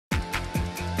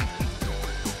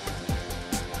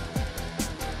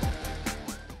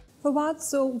Fawad,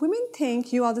 so women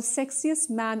think you are the sexiest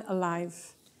man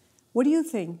alive. What do you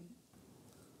think?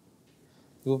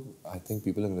 Well, I think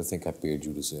people are going to think I paid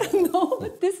you to say that. No,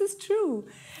 but this is true.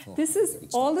 This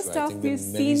is all the stuff we've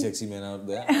seen. I think there are many sexy men out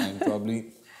there. I'm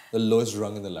probably the lowest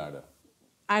rung in the ladder.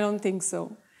 I don't think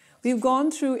so. We've gone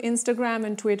through Instagram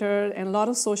and Twitter and a lot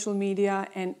of social media,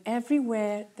 and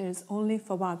everywhere there's only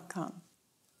Fawad Khan.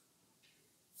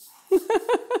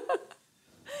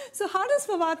 So how does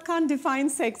Fawad Khan define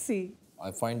sexy?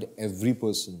 I find every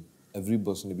person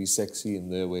to be sexy in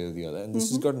their way or the other. And this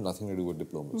has got nothing to do with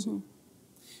diplomacy.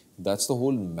 That's the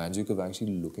whole magic of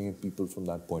actually looking at people from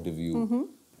that point of view.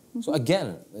 So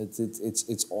again,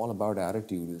 it's all about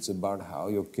attitude. It's about how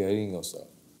you're carrying yourself.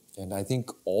 And I think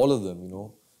all of them, you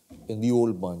know, in the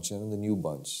old bunch and in the new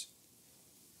bunch,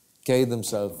 carry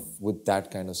themselves with that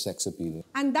kind of sex appeal.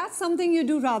 And that's something you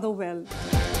do rather well.